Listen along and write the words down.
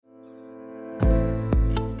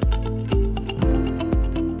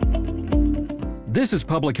This is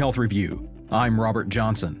Public Health Review. I'm Robert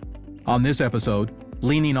Johnson. On this episode,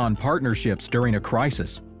 leaning on partnerships during a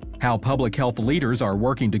crisis, how public health leaders are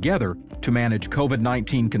working together to manage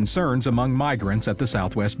COVID-19 concerns among migrants at the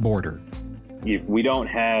southwest border. If we don't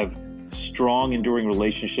have strong, enduring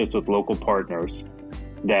relationships with local partners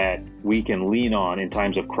that we can lean on in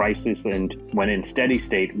times of crisis, and when in steady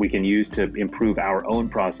state, we can use to improve our own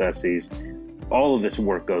processes, all of this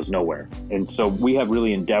work goes nowhere. And so we have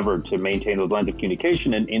really endeavored to maintain those lines of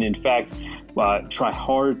communication and in fact, try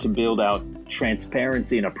hard to build out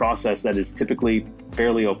transparency in a process that is typically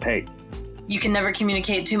fairly opaque. You can never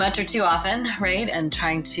communicate too much or too often, right? And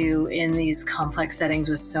trying to, in these complex settings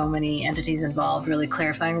with so many entities involved, really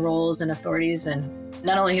clarifying roles and authorities, and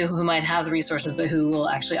not only who might have the resources, but who will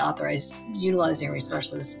actually authorize utilizing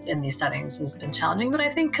resources in these settings has been challenging. But I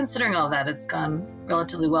think considering all that, it's gone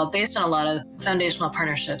relatively well based on a lot of foundational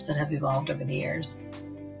partnerships that have evolved over the years.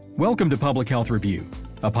 Welcome to Public Health Review,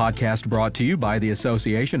 a podcast brought to you by the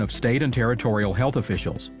Association of State and Territorial Health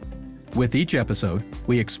Officials. With each episode,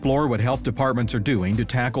 we explore what health departments are doing to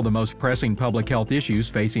tackle the most pressing public health issues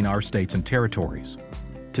facing our states and territories.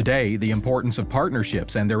 Today, the importance of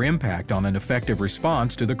partnerships and their impact on an effective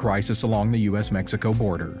response to the crisis along the U.S.-Mexico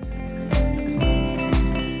border.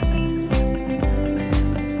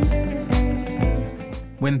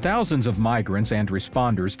 When thousands of migrants and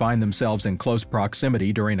responders find themselves in close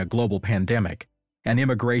proximity during a global pandemic, an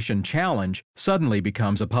immigration challenge suddenly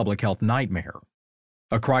becomes a public health nightmare.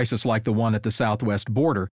 A crisis like the one at the southwest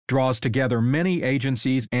border draws together many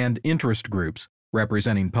agencies and interest groups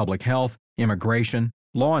representing public health, immigration,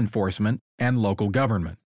 law enforcement, and local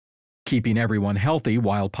government. Keeping everyone healthy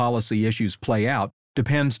while policy issues play out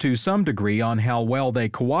depends to some degree on how well they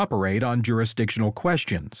cooperate on jurisdictional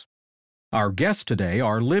questions. Our guests today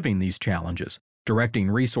are living these challenges,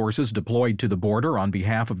 directing resources deployed to the border on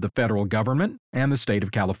behalf of the federal government and the state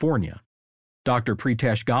of California. Dr.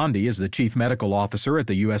 Pritesh Gandhi is the Chief Medical Officer at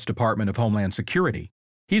the U.S. Department of Homeland Security.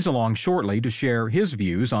 He's along shortly to share his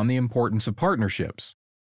views on the importance of partnerships.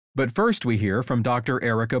 But first we hear from Dr.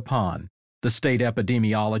 Erica Pan, the state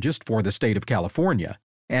epidemiologist for the state of California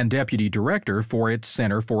and deputy director for its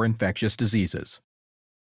Center for Infectious Diseases.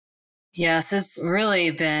 Yes, it's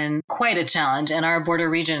really been quite a challenge, and our border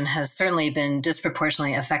region has certainly been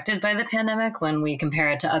disproportionately affected by the pandemic when we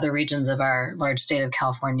compare it to other regions of our large state of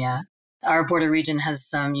California. Our border region has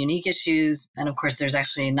some unique issues, and of course, there's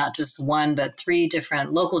actually not just one, but 3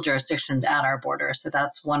 different local jurisdictions at our border, so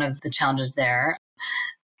that's one of the challenges there.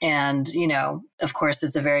 And, of course,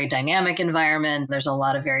 it's a very dynamic environment. There's a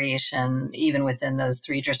lot of variation even within those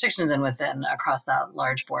 3 jurisdictions and across that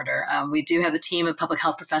large border. We do have a team of public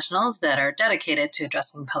health professionals that are dedicated to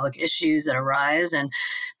addressing public issues that arise and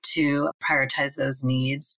to prioritize those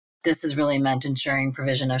needs. This has really meant ensuring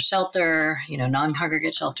provision of shelter,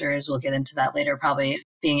 non-congregate shelters. We'll get into that later, probably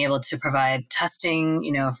being able to provide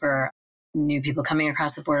testing, for new people coming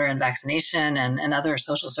across the border and vaccination and other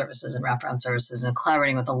social services and wraparound services, and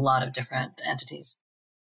collaborating with a lot of different entities.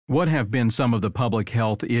 What have been some of the public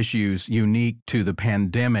health issues unique to the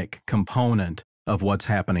pandemic component of what's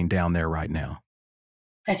happening down there right now?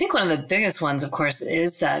 I think one of the biggest ones, of course,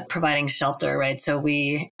 is that providing shelter, right? So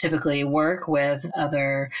we typically work with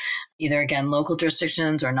other, either again, local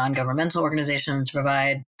jurisdictions or non-governmental organizations to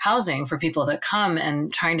provide housing for people that come,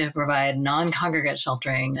 and trying to provide non-congregate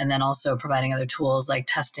sheltering, and then also providing other tools like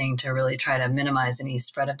testing to really try to minimize any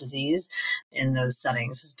spread of disease in those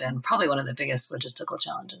settings has been probably one of the biggest logistical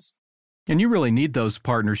challenges. And you really need those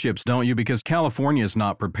partnerships, don't you? Because California is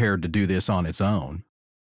not prepared to do this on its own.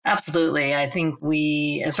 Absolutely. I think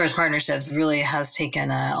we, as far as partnerships, really has taken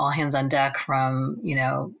all hands on deck from,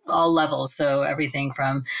 all levels. So everything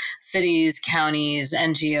from cities, counties,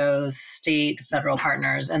 NGOs, state, federal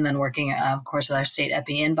partners, and then working, of course, with our state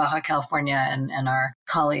EPI in Baja California and our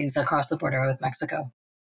colleagues across the border with Mexico.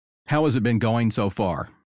 How has it been going so far?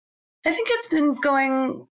 I think it's been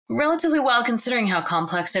going relatively well, considering how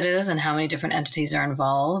complex it is and how many different entities are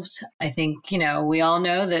involved. I think, we all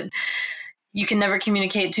know that you can never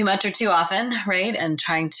communicate too much or too often, right? And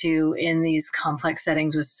trying to, in these complex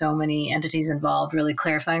settings with so many entities involved, really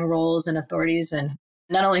clarifying roles and authorities, and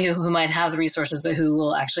not only who might have the resources, but who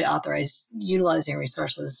will actually authorize utilizing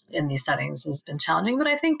resources in these settings has been challenging. But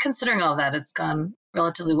I think considering all that, it's gone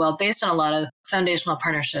relatively well based on a lot of foundational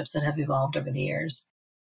partnerships that have evolved over the years.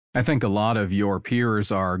 I think a lot of your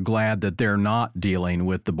peers are glad that they're not dealing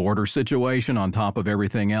with the border situation on top of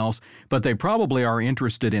everything else, but they probably are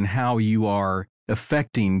interested in how you are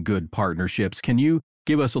affecting good partnerships. Can you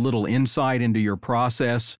give us a little insight into your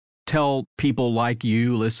process? Tell people like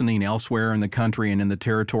you listening elsewhere in the country and in the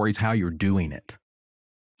territories how you're doing it.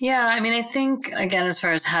 Yeah, I mean, I think, again, as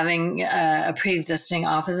far as having a pre-existing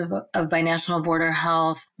Office of Binational Border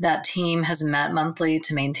Health, that team has met monthly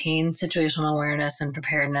to maintain situational awareness and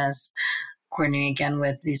preparedness, coordinating again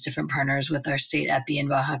with these different partners with our state EPI in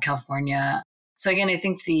Baja California. So again, I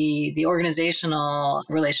think the organizational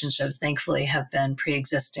relationships, thankfully, have been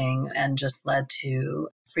pre-existing and just led to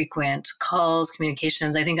frequent calls,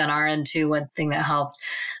 communications. I think on our end too, one thing that helped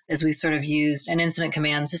is we sort of used an incident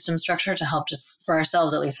command system structure to help just for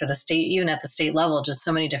ourselves, at least for the state, even at the state level, just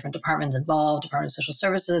so many different departments involved, Department of Social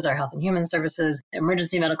Services, our Health and Human Services,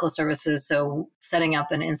 Emergency Medical Services. So setting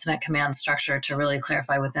up an incident command structure to really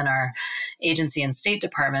clarify within our agency and state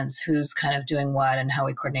departments who's kind of doing what and how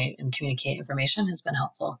we coordinate and communicate information has been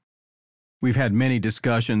helpful. We've had many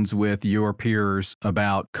discussions with your peers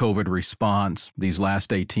about COVID response these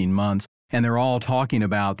last 18 months, and they're all talking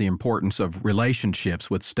about the importance of relationships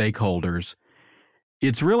with stakeholders.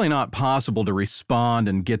 It's really not possible to respond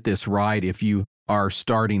and get this right if you are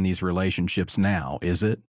starting these relationships now, is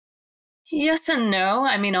it? Yes and no.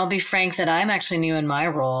 I mean, I'll be frank that I'm actually new in my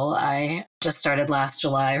role. I just started last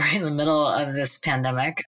July, right in the middle of this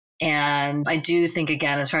pandemic. And I do think,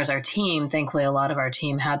 again, as far as our team, thankfully, a lot of our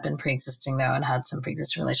team had been pre-existing, though, and had some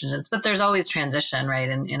pre-existing relationships. But there's always transition, right,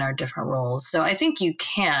 in our different roles. So I think you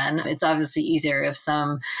can. It's obviously easier if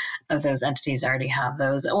some of those entities already have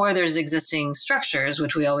those, or there's existing structures,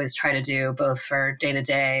 which we always try to do both for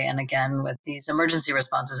day-to-day and, again, with these emergency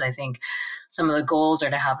responses. I think some of the goals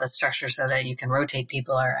are to have a structure so that you can rotate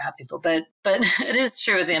people or have people. But it is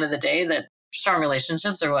true at the end of the day that strong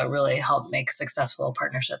relationships are what really help make successful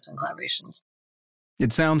partnerships and collaborations.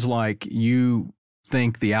 It sounds like you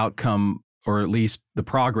think the outcome, or at least the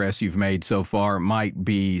progress you've made so far, might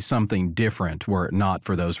be something different were it not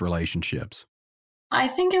for those relationships. I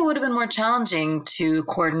think it would have been more challenging to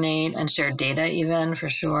coordinate and share data even, for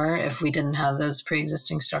sure, if we didn't have those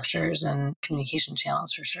pre-existing structures and communication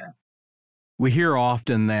channels, for sure. We hear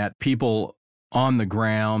often that people on the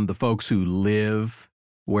ground, the folks who live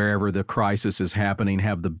wherever the crisis is happening,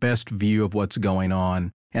 have the best view of what's going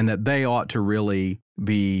on, and that they ought to really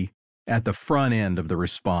be at the front end of the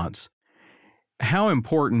response. How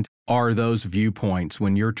important are those viewpoints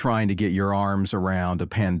when you're trying to get your arms around a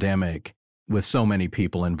pandemic with so many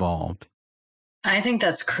people involved? I think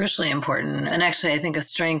that's crucially important. And actually, I think a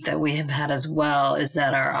strength that we have had as well is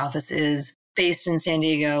that our office is based in San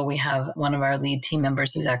Diego. We have one of our lead team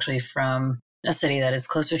members who's actually from a city that is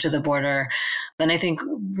closer to the border. And I think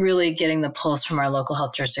really getting the pulse from our local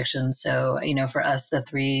health jurisdictions. So, for us, the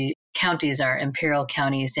three counties are Imperial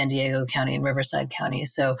County, San Diego County, and Riverside County.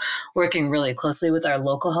 So working really closely with our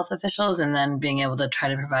local health officials and then being able to try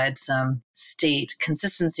to provide some state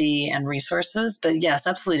consistency and resources. But yes,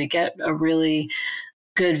 absolutely, to get a really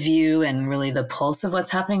good view and really the pulse of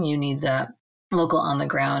what's happening, you need that local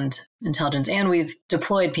on-the-ground intelligence. And we've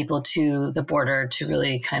deployed people to the border to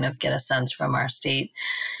really kind of get a sense from our state,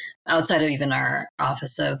 outside of even our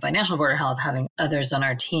Office of Binational Border Health, having others on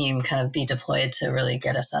our team kind of be deployed to really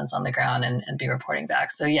get a sense on the ground and be reporting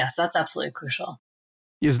back. So yes, that's absolutely crucial.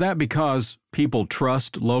 Is that because people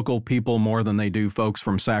trust local people more than they do folks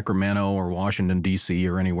from Sacramento or Washington, D.C.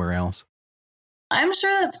 or anywhere else? I'm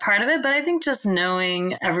sure that's part of it, but I think just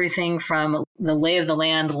knowing everything from the lay of the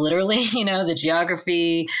land, literally, the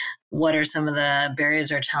geography, what are some of the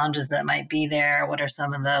barriers or challenges that might be there? What are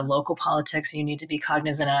some of the local politics you need to be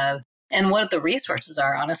cognizant of? And what the resources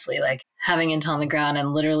are, honestly, like having intel on the ground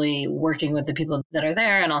and literally working with the people that are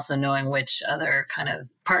there, and also knowing which other kind of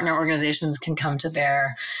partner organizations can come to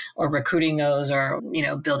bear, or recruiting those, or,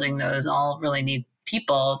 building those, all really need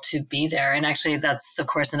people to be there. And actually, that's, of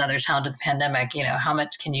course, another challenge of the pandemic. How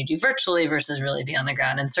much can you do virtually versus really be on the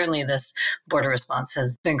ground? And certainly this border response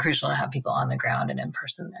has been crucial to have people on the ground and in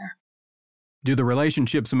person there. Do the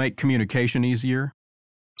relationships make communication easier?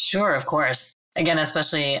 Sure, of course. Again,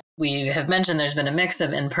 especially we have mentioned there's been a mix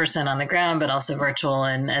of in-person on the ground, but also virtual.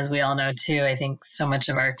 And as we all know, too, I think so much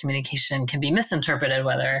of our communication can be misinterpreted,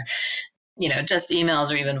 whether just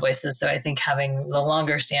emails or even voices. So I think having the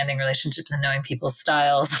longer standing relationships and knowing people's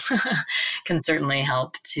styles can certainly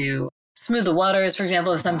help to smooth the waters. For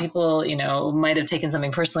example, if some people, might have taken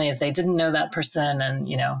something personally if they didn't know that person, and,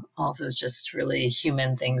 all of those just really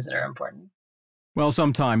human things that are important. Well,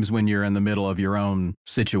 sometimes when you're in the middle of your own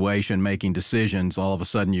situation, making decisions, all of a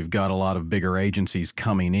sudden you've got a lot of bigger agencies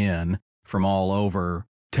coming in from all over,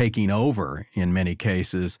 taking over in many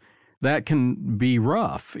cases. That can be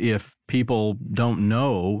rough if people don't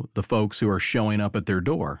know the folks who are showing up at their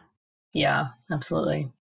door. Yeah,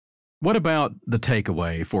 absolutely. What about the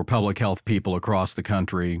takeaway for public health people across the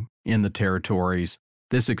country, in the territories?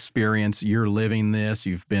 This experience, you're living this,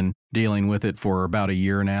 you've been dealing with it for about a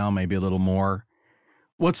year now, maybe a little more.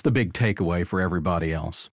 What's the big takeaway for everybody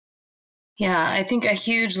else? Yeah, I think a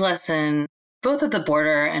huge lesson, both at the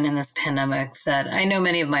border and in this pandemic, that I know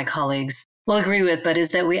many of my colleagues will agree with, but is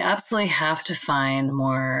that we absolutely have to find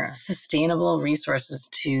more sustainable resources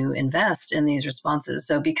to invest in these responses.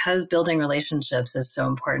 So because building relationships is so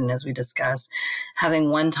important, as we discussed, having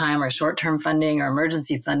one-time or short-term funding or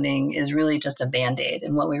emergency funding is really just a Band-Aid.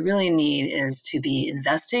 And what we really need is to be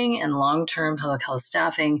investing in long-term public health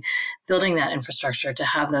staffing, building that infrastructure to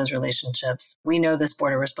have those relationships. We know this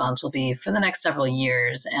border response will be for the next several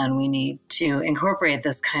years, and we need to incorporate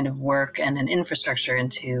this kind of work and an infrastructure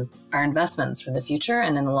into our investments for the future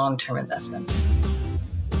and in the long-term investments.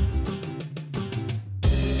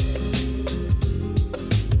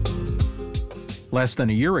 Less than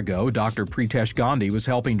a year ago, Dr. Pritesh Gandhi was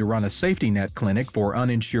helping to run a safety net clinic for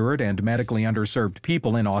uninsured and medically underserved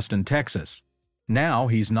people in Austin, Texas. Now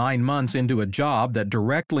he's 9 months into a job that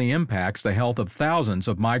directly impacts the health of thousands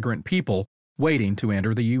of migrant people waiting to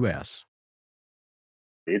enter the U.S.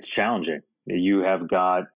 It's challenging. You have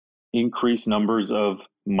got increased numbers of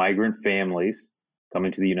migrant families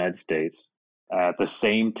coming to the United States, at the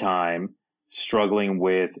same time struggling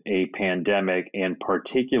with a pandemic, and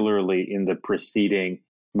particularly in the preceding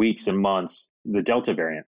weeks and months, the Delta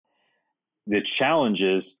variant. The challenge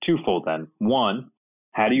is twofold then. One,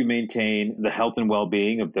 how do you maintain the health and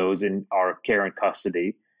well-being of those in our care and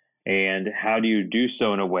custody? And how do you do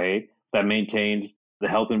so in a way that maintains the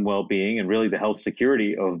health and well-being and really the health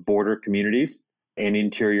security of border communities and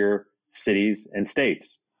interior cities and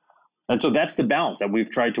states? And so that's the balance that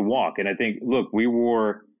we've tried to walk. And I think, look, we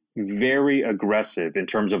were very aggressive in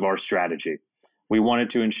terms of our strategy. We wanted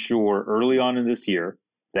to ensure early on in this year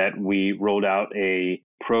that we rolled out a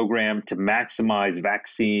program to maximize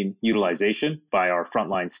vaccine utilization by our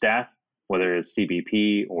frontline staff, whether it's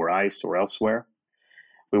CBP or ICE or elsewhere.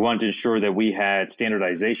 We wanted to ensure that we had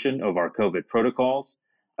standardization of our COVID protocols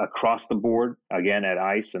across the board, again, at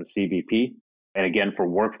ICE and CBP, and again, for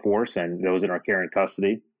workforce and those in our care and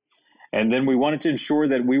custody. And then we wanted to ensure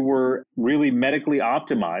that we were really medically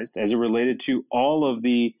optimized as it related to all of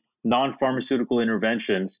the non-pharmaceutical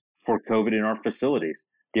interventions for COVID in our facilities.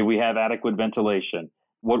 Did we have adequate ventilation?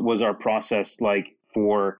 What was our process like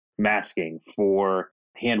for masking, for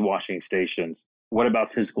hand washing stations? What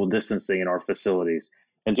about physical distancing in our facilities?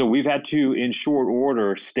 And so we've had to, in short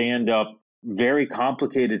order, stand up very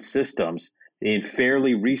complicated systems in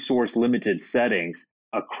fairly resource limited settings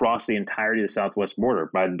across the entirety of the southwest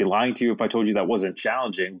border. I'd be lying to you if I told you that wasn't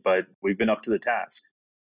challenging, but we've been up to the task.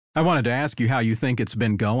 I wanted to ask you how you think it's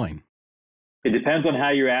been going. It depends on how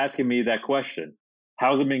you're asking me that question.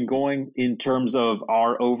 How's it been going in terms of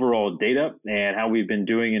our overall data and how we've been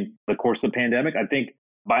doing in the course of the pandemic? I think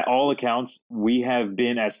by all accounts, we have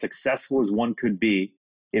been as successful as one could be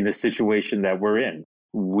in the situation that we're in.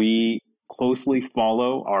 We closely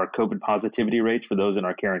follow our COVID positivity rates for those in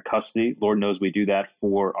our care and custody. Lord knows we do that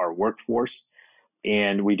for our workforce.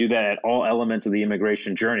 And we do that at all elements of the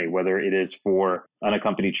immigration journey, whether it is for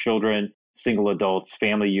unaccompanied children, single adults,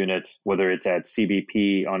 family units, whether it's at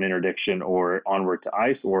CBP on interdiction or onward to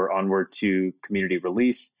ICE or onward to community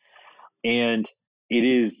release. And it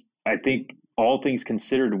is, I think, all things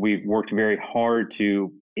considered, we've worked very hard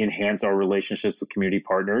to enhance our relationships with community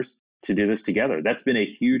partners to do this together. That's been a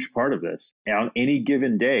huge part of this. And on any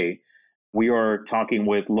given day, we are talking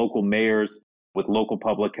with local mayors, with local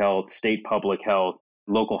public health, state public health,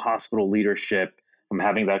 local hospital leadership. I'm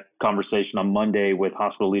having that conversation on Monday with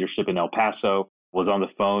hospital leadership in El Paso, was on the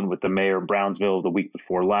phone with the mayor of Brownsville the week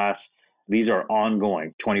before last. These are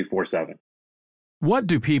ongoing 24/7. What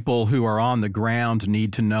do people who are on the ground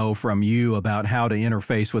need to know from you about how to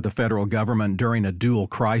interface with the federal government during a dual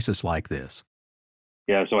crisis like this?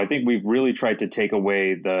 Yeah, so I think we've really tried to take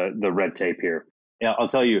away the red tape here. Yeah, I'll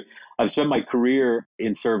tell you, I've spent my career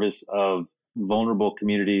in service of vulnerable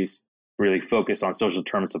communities, really focused on social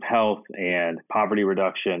determinants of health and poverty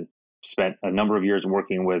reduction, spent a number of years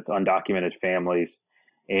working with undocumented families.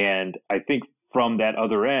 And I think from that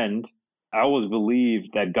other end, I always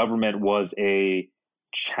believed that government was a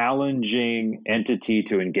challenging entity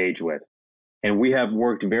to engage with. And we have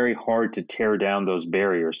worked very hard to tear down those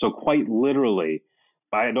barriers. So quite literally,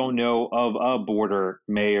 I don't know of a border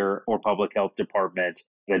mayor or public health department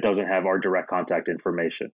that doesn't have our direct contact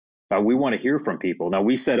information. We want to hear from people. Now,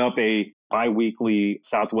 we set up a biweekly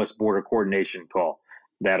Southwest Border Coordination call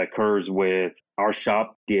that occurs with our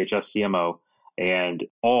shop, DHS CMO, and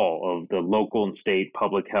all of the local and state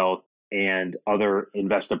public health and other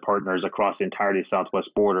invested partners across the entirety of the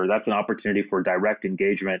Southwest border. That's an opportunity for direct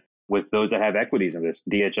engagement with those that have equities in this,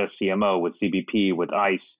 DHS CMO, with CBP, with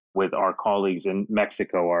ICE, with our colleagues in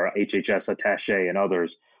Mexico, our HHS attaché and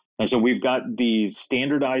others. And so we've got these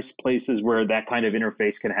standardized places where that kind of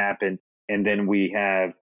interface can happen. And then we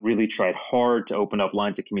have really tried hard to open up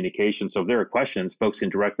lines of communication. So if there are questions, folks can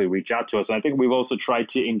directly reach out to us. And I think we've also tried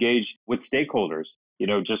to engage with stakeholders.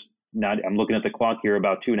 Just not, I'm looking at the clock here,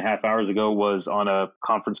 about 2.5 hours ago, was on a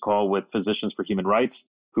conference call with Physicians for Human Rights,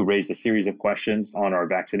 who raised a series of questions on our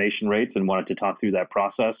vaccination rates and wanted to talk through that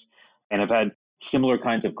process. And I've had similar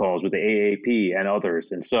kinds of calls with the AAP and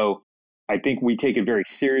others. And so I think we take it very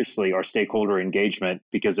seriously, our stakeholder engagement,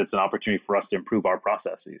 because it's an opportunity for us to improve our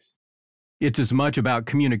processes. It's as much about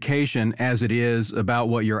communication as it is about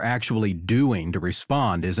what you're actually doing to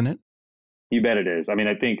respond, isn't it? You bet it is. I mean,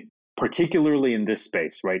 I think particularly in this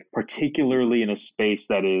space, right? Particularly in a space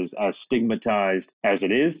that is as stigmatized as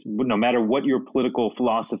it is, no matter what your political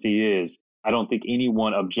philosophy is, I don't think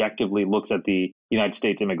anyone objectively looks at the United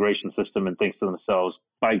States immigration system and thinks to themselves,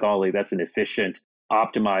 by golly, that's an efficient,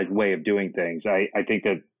 optimized way of doing things. I think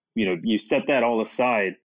that, you set that all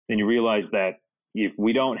aside, then you realize that if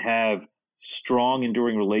we don't have strong,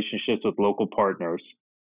 enduring relationships with local partners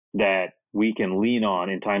that we can lean on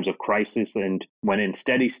in times of crisis, and when in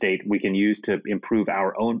steady state, we can use to improve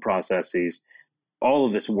our own processes, all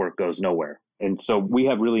of this work goes nowhere. And so we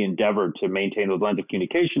have really endeavored to maintain those lines of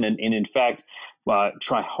communication and in fact,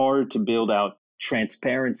 try hard to build out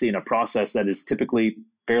transparency in a process that is typically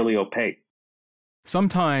fairly opaque.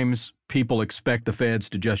 Sometimes people expect the feds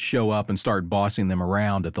to just show up and start bossing them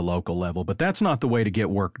around at the local level, but that's not the way to get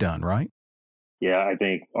work done, right? Yeah, I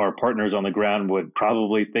think our partners on the ground would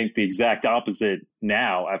probably think the exact opposite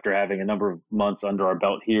now after having a number of months under our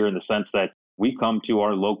belt here, in the sense that we come to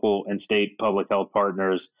our local and state public health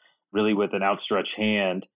partners really with an outstretched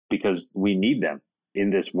hand because we need them in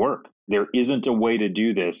this work. There isn't a way to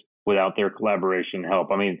do this without their collaboration and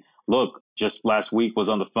help. I mean, look, just last week was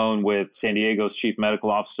on the phone with San Diego's chief medical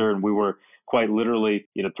officer, and we were quite literally,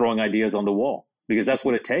 throwing ideas on the wall, because that's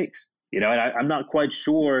what it takes. And I'm not quite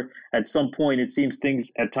sure, at some point, it seems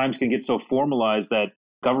things at times can get so formalized that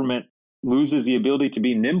government loses the ability to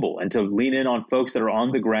be nimble and to lean in on folks that are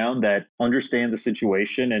on the ground, that understand the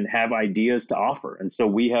situation and have ideas to offer. And so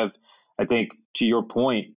we have, I think, to your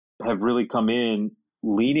point, have really come in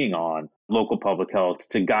leaning on local public health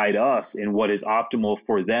to guide us in what is optimal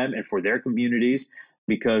for them and for their communities,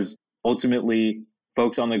 because ultimately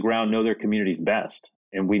folks on the ground know their communities best,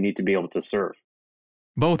 and we need to be able to serve.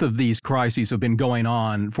 Both of these crises have been going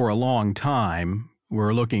on for a long time.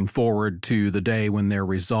 We're looking forward to the day when they're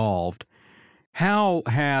resolved. How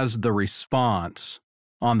has the response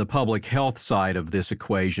on the public health side of this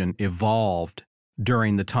equation evolved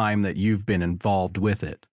during the time that you've been involved with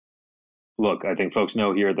it? Look, I think folks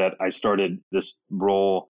know here that I started this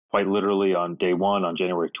role quite literally on day one, on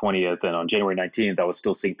January 20th. And on January 19th, I was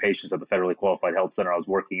still seeing patients at the federally qualified health center I was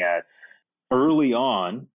working at. Early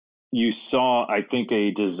on, you saw, I think,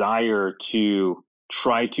 a desire to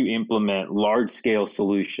try to implement large-scale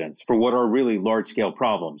solutions for what are really large-scale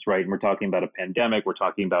problems, right? And we're talking about a pandemic, we're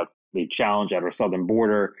talking about a challenge at our southern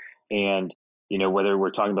border, and whether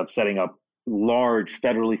we're talking about setting up large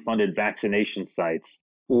federally funded vaccination sites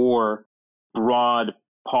or broad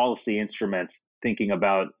policy instruments thinking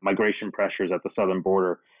about migration pressures at the southern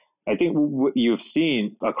border. I think what you've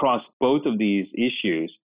seen across both of these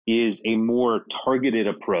issues is a more targeted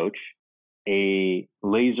approach, a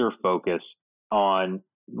laser focus on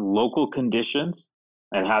local conditions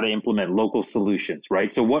and how to implement local solutions,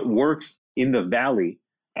 right? So what works in the Valley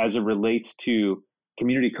as it relates to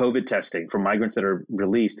community COVID testing for migrants that are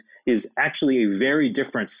released is actually a very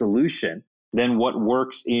different solution than what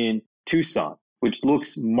works in Tucson, which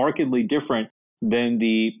looks markedly different than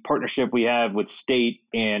the partnership we have with state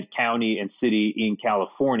and county and city in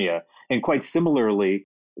California. And quite similarly,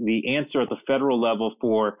 the answer at the federal level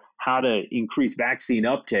for how to increase vaccine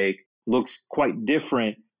uptake looks quite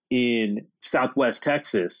different in Southwest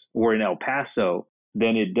Texas or in El Paso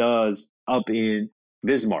than it does up in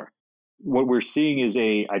Bismarck. What we're seeing is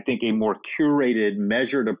I think a more curated,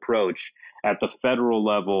 measured approach at the federal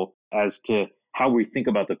level as to how we think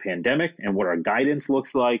about the pandemic and what our guidance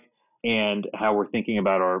looks like, and how we're thinking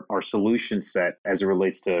about our solution set as it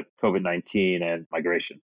relates to COVID-19 and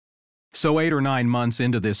migration. So 8 or 9 months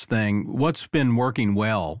into this thing, what's been working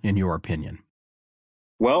well, in your opinion?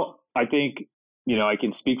 Well, I think, I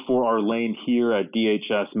can speak for our lane here at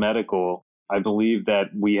DHS Medical. I believe that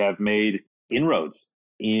we have made inroads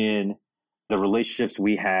in the relationships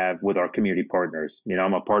we have with our community partners.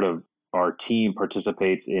 I'm a part of our team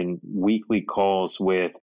participates in weekly calls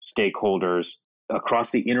with stakeholders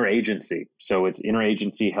across the interagency. So it's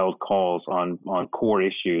interagency held calls on core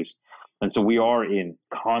issues. And so we are in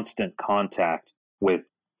constant contact with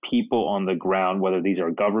people on the ground, whether these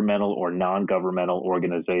are governmental or non-governmental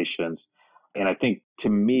organizations. And I think, to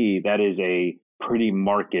me, that is a pretty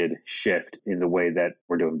marked shift in the way that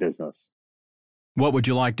we're doing business. What would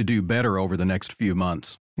you like to do better over the next few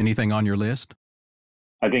months? Anything on your list?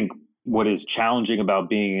 I think what is challenging about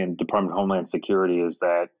being in Department of Homeland Security is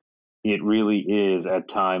that it really is at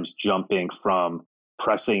times jumping from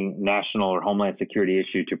pressing national or Homeland Security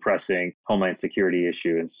issue to pressing Homeland Security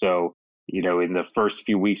issue. And so, in the first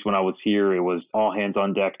few weeks when I was here, it was all hands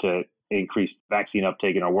on deck to increase vaccine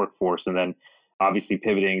uptake in our workforce. And then obviously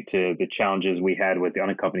pivoting to the challenges we had with the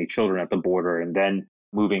unaccompanied children at the border, and then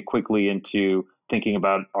moving quickly into thinking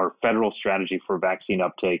about our federal strategy for vaccine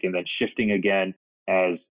uptake, and then shifting again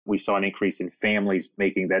as we saw an increase in families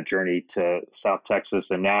making that journey to South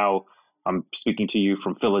Texas. And now I'm speaking to you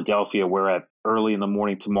from Philadelphia, where at early in the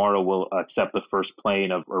morning tomorrow, we'll accept the first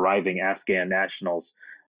plane of arriving Afghan nationals.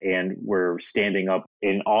 And we're standing up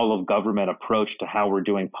an all-of-government approach to how we're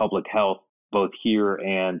doing public health, both here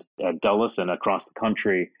and at Dulles and across the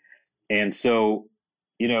country. And so,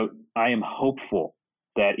 I am hopeful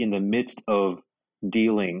that in the midst of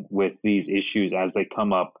dealing with these issues as they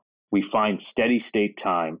come up, we find steady state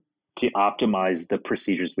time to optimize the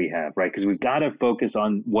procedures we have, right? Because we've got to focus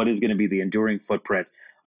on what is going to be the enduring footprint,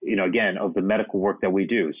 again, of the medical work that we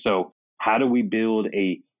do. So how do we build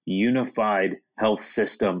a unified health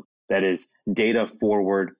system that is data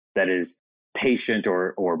forward, that is patient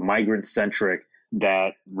or migrant centric,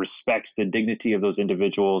 that respects the dignity of those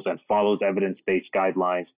individuals and follows evidence-based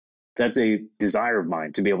guidelines? That's a desire of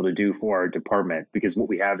mine to be able to do for our department, because what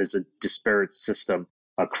we have is a disparate system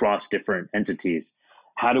across different entities.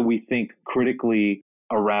 How do we think critically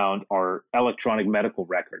around our electronic medical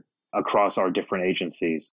record across our different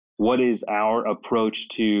agencies? What is our approach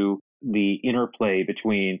to the interplay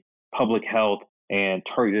between public health and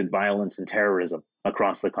targeted violence and terrorism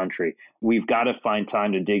across the country? We've got to find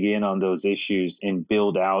time to dig in on those issues and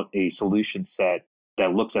build out a solution set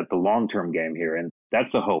that looks at the long-term game here. And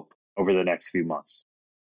that's the hope over the next few months.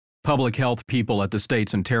 Public health people at the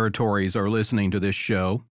states and territories are listening to this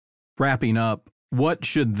show. Wrapping up, what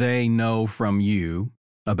should they know from you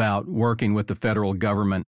about working with the federal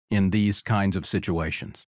government in these kinds of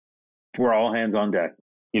situations? We're all hands on deck.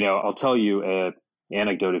 I'll tell you an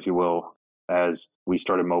anecdote, if you will, as we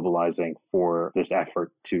started mobilizing for this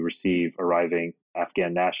effort to receive arriving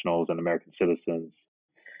Afghan nationals and American citizens.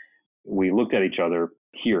 We looked at each other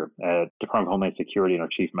here at Department of Homeland Security and our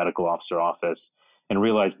Chief Medical Officer office and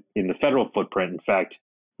realized in the federal footprint, in fact,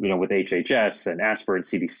 with HHS and ASPR and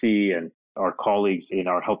CDC and our colleagues in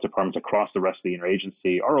our health departments across the rest of the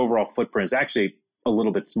interagency, our overall footprint is actually a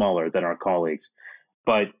little bit smaller than our colleagues.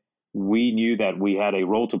 But we knew that we had a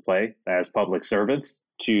role to play as public servants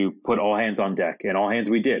to put all hands on deck, and all hands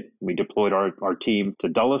we did. We deployed our team to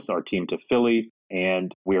Dulles, our team to Philly,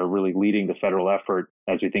 and we are really leading the federal effort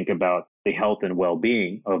as we think about the health and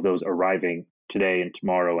well-being of those arriving today and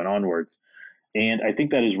tomorrow and onwards. And I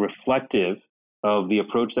think that is reflective of the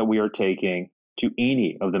approach that we are taking to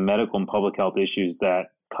any of the medical and public health issues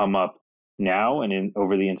that come up now and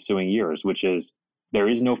over the ensuing years, which is there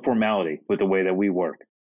is no formality with the way that we work.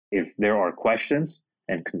 If there are questions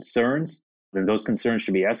and concerns, then those concerns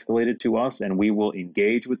should be escalated to us, and we will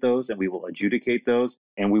engage with those, and we will adjudicate those,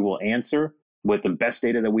 and we will answer with the best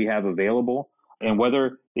data that we have available. And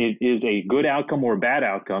whether it is a good outcome or a bad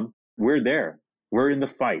outcome, we're there. We're in the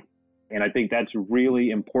fight. And I think that's really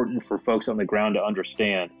important for folks on the ground to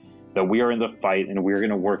understand that we are in the fight and we're going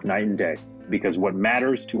to work night and day, because what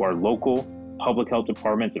matters to our local public health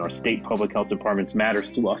departments and our state public health departments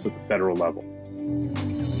matters to us at the federal level.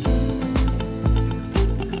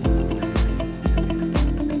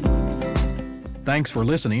 Thanks for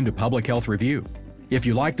listening to Public Health Review. If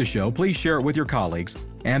you like the show, please share it with your colleagues.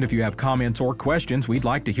 And if you have comments or questions, we'd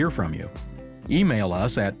like to hear from you. Email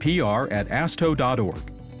us at pr@asto.org.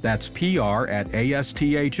 That's pr@astho.org.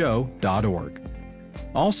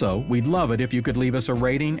 Also, we'd love it if you could leave us a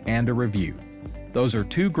rating and a review. Those are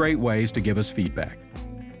two great ways to give us feedback.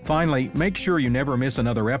 Finally, make sure you never miss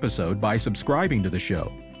another episode by subscribing to the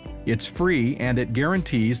show. It's free, and it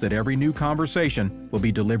guarantees that every new conversation will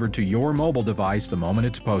be delivered to your mobile device the moment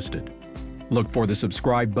it's posted. Look for the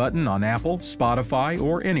subscribe button on Apple, Spotify,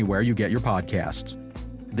 or anywhere you get your podcasts.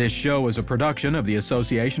 This show is a production of the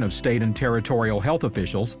Association of State and Territorial Health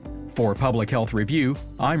Officials. For Public Health Review,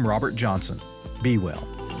 I'm Robert Johnson. Be well.